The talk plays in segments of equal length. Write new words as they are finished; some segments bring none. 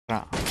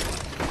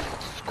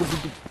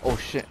Oh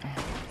shit.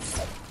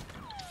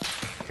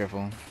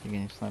 Careful, you're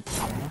getting slapped.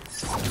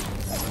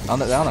 On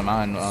the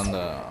mountain, on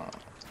the...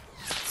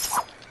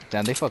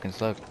 Damn, they fucking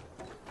suck.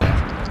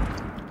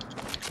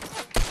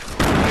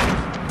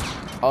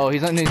 Oh,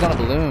 he's on a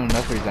balloon,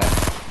 that's where he's at.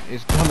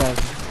 He's dumbass.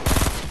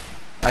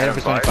 I hit him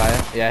for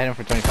 25. Yeah, I hit him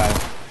for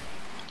 25.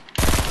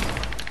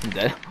 I'm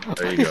dead.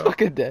 There you He's go.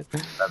 fucking dead.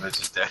 That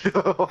bitch is dead.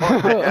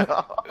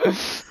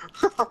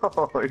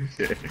 Oh,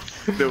 shit.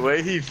 The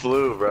way he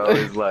flew, bro,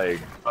 is like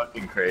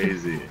fucking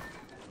crazy.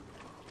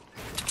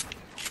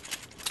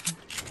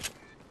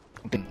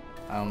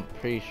 I'm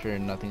pretty sure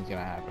nothing's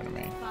gonna happen to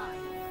me. 5,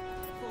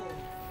 4,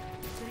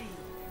 3,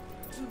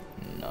 2,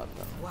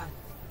 Nothing. 1.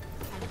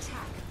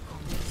 Attack.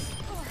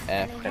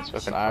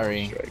 F.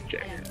 Sorry.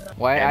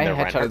 Why I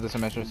headshotted the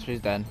semester? She's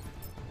dead.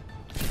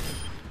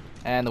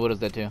 And the Widow's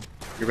dead too.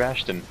 You're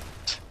Ashton.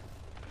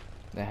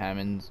 The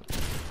Hammond's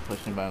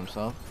pushing by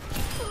himself.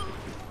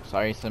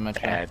 Sorry,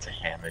 Symmetra. Yeah, it's a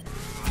Hammond.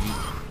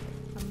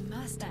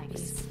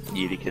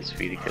 Yeeticus,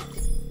 feedicus.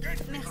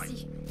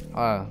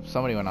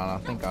 Somebody went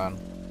on, thank God.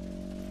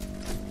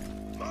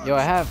 Yo,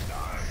 I have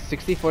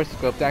 64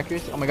 scoped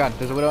accuracy. Oh my God,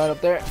 there's a Widow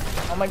up there.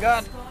 Oh my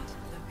God.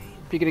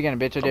 Peek it again,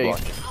 bitch, I dare you.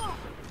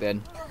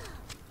 Dead.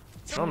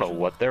 I don't know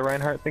what their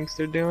Reinhardt thinks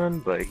they're doing,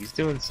 but he's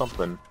doing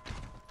something.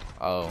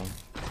 Oh.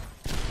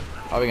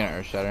 Probably gonna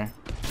Earth Shatter.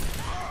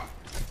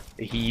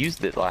 He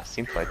used it last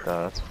team fight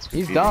though. That's what's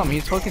He's confusing. dumb,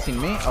 he's focusing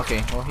me.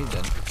 Okay, well he's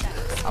dead.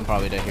 I'm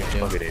probably dead here too.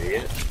 Fucking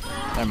idiot.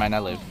 Never mind, I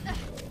live.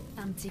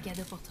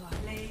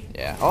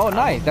 Yeah. Oh,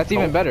 nice. That's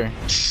even better.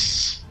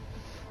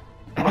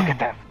 Look at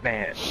that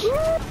man.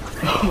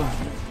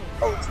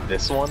 Oh, it's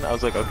this one? I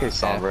was like, okay,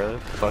 Sombra,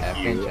 fuck F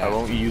you. I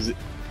won't use it.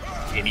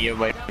 Any of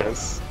my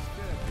this.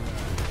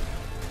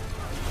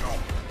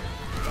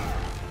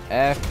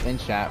 F in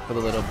chat for the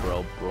little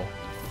bro. Oh,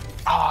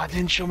 I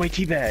didn't show my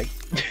teabag.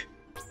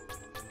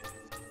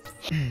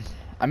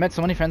 I met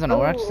so many friends on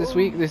Overwatch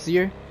this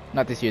year.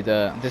 Not this year,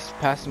 this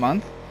past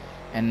month.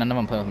 And none of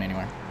them play with me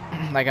anymore.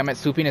 Like, I met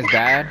Soupy and his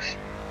dad.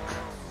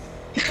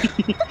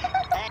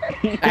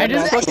 I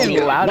just fucking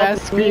loud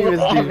ass scream this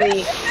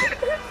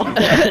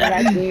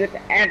dude.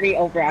 Every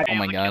Overwatch. Oh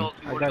my God.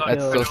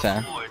 That's so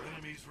sad.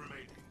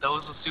 That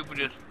was the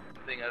stupidest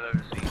thing I've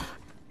ever seen.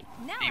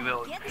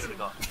 Email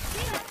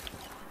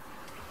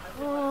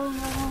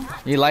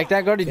You like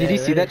that, Gordy? Did you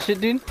see that shit,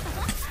 dude?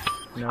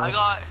 No. I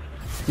got...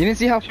 You didn't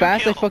see how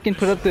fast I fucking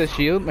put up the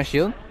shield, my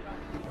shield?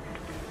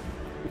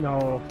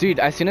 No. Dude,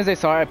 as soon as I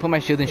saw her, I put my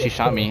shield and she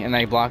shot me, and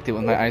I blocked it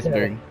with my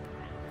iceberg.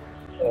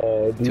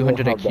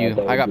 200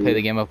 IQ. I got play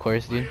the game, of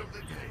course, dude.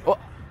 Oh,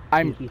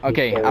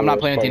 okay. I'm not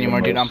playing with you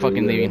anymore, dude. I'm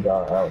fucking leaving.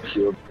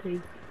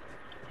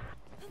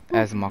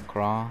 As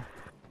Macron.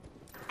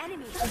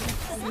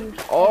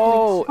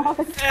 Oh,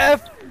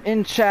 F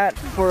in chat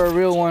for a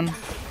real one.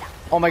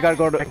 Oh my God,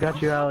 Gordo. I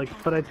got you, Alex,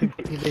 but I took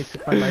you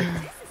took my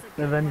life.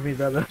 Avenge me,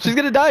 brother. She's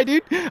gonna die,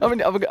 dude. I'm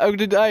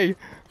gonna die.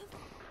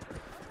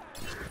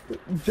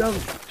 Jump.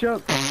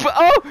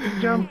 Oh!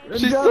 Jump.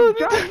 She's jump,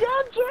 so...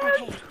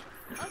 jump.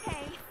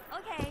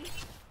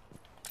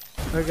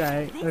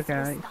 Okay.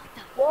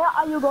 Where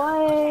are you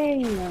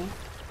going?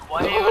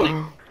 Why are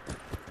you...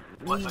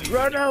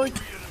 Run,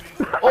 Alex.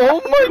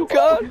 Oh my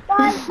God!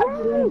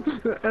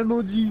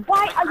 MLG.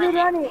 Why are you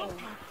running?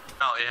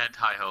 No, it had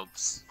high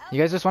hopes. You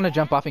guys just want to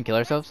jump off and kill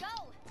ourselves?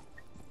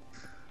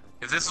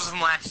 If this was from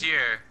last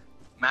year,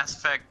 Mass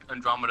Effect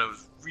Andromeda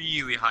was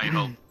really high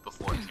hope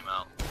before it came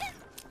out.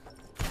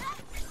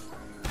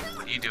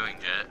 What are you doing,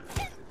 Jet?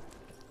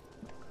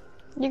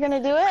 You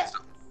gonna do it?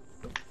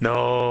 No.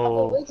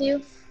 I'll go with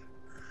you.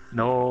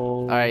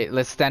 No. Alright,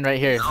 let's stand right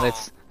here. No.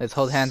 Let's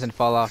hold hands and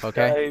fall off,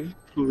 okay? Guys,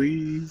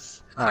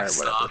 please. Alright,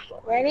 whatever.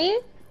 Ready?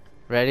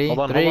 Ready? Hold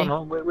on, 3. hold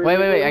on.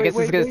 Wait. I guess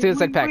this is gonna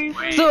suicide pact.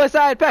 wait.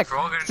 Suicide pact! We're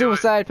all gonna do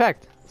Suicide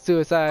pact!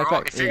 Suicide Bro,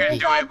 pact! if you're gonna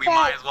do it, we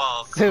might as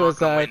well.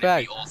 Suicide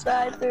pact.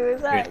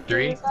 Suicide.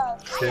 3,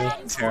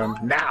 2,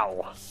 1,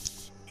 now.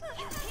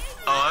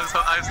 Oh,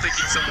 I was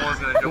thinking someone was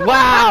gonna do it.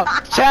 Wow!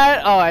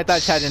 Chad! Oh, I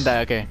thought Chad didn't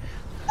die, okay.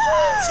 Yeah,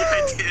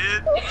 I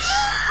did.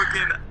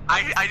 Freaking,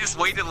 I just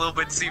waited a little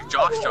bit to see if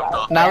Josh jumped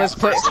off. Now let's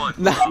play. First one.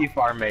 See if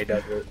our May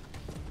does it.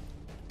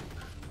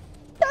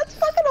 That's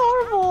fucking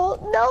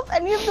horrible. Nope,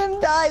 any of them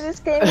die. This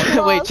game is Wait,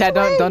 lost. Chad,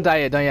 don't die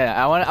yet, don't yet.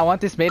 I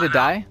want this May to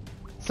die,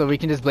 so we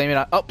can just blame it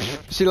on. Oh,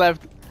 she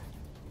left.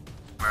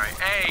 Alright,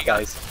 hey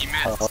Guys. he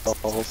missed.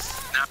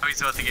 Now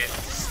he's about to get.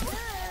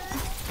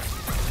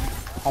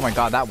 Oh my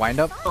God, that wind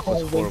up was Oh,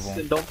 horrible.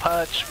 Winston, don't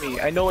touch me.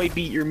 I know I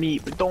beat your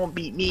meat, but don't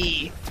beat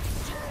me.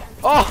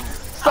 Oh,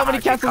 somebody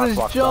Ah, canceled his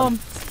cockblocked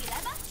jump.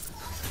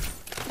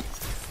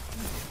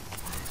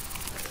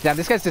 Damn,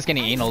 this guy's just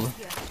getting anal.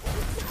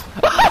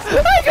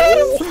 I got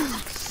him.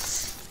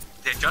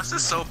 Yeah, Josh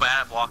is so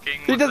bad at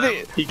blocking. He does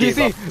it. He gave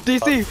DC, up.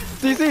 DC.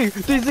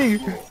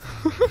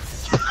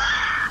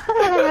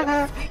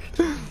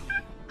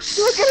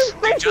 Look at his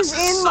face. Josh He's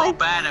is in so my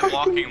bad at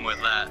blocking with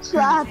that.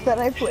 trap that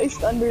I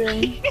placed under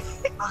him.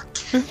 How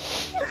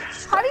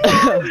do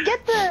you always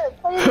get the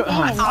play the game?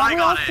 I thought I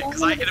got it,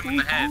 because I hit him in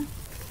the head.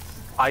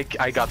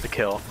 I got the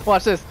kill.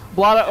 Watch this.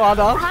 Blot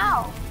off.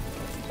 How?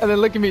 And then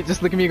look at me.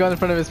 Just look at me going in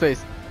front of his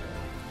face.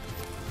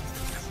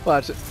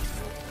 Watch it.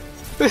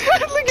 Look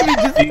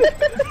at me. Just...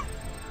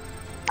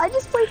 I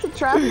just placed a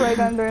trap right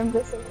under him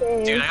just in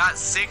case. Dude, I got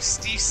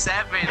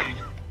 67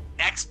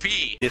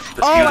 XP.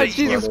 Oh my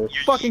Jesus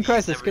fucking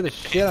Christ! That scared the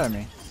shit out of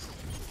me.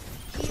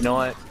 You know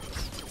what?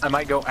 I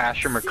might go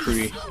Asher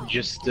McCree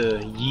just to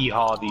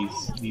yeehaw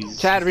these.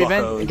 Chad,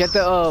 revent. fuckos. Get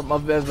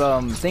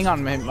the thing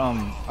on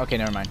him. Okay,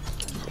 never mind.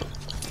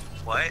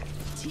 What?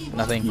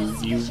 Nothing.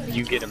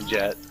 You get him,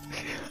 Jet.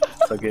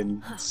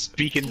 Fucking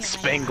speaking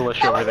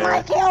Spanglish over My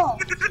there. kill!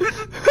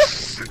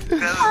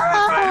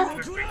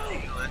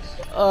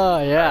 Oh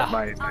yeah.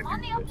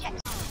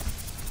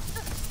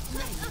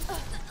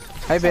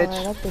 Hey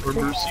bitch.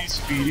 Mercy's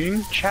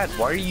feeding. Chad,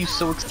 why are you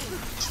so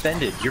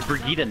extended? You're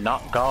Brigitte,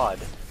 not God.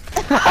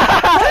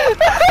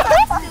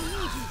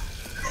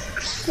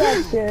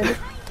 That's good.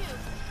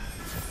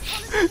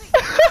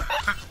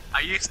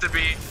 I used to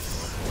be.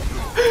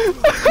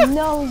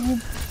 No, you.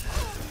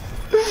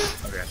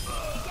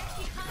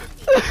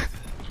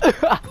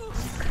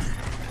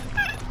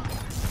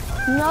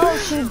 No,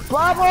 she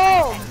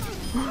bubbled!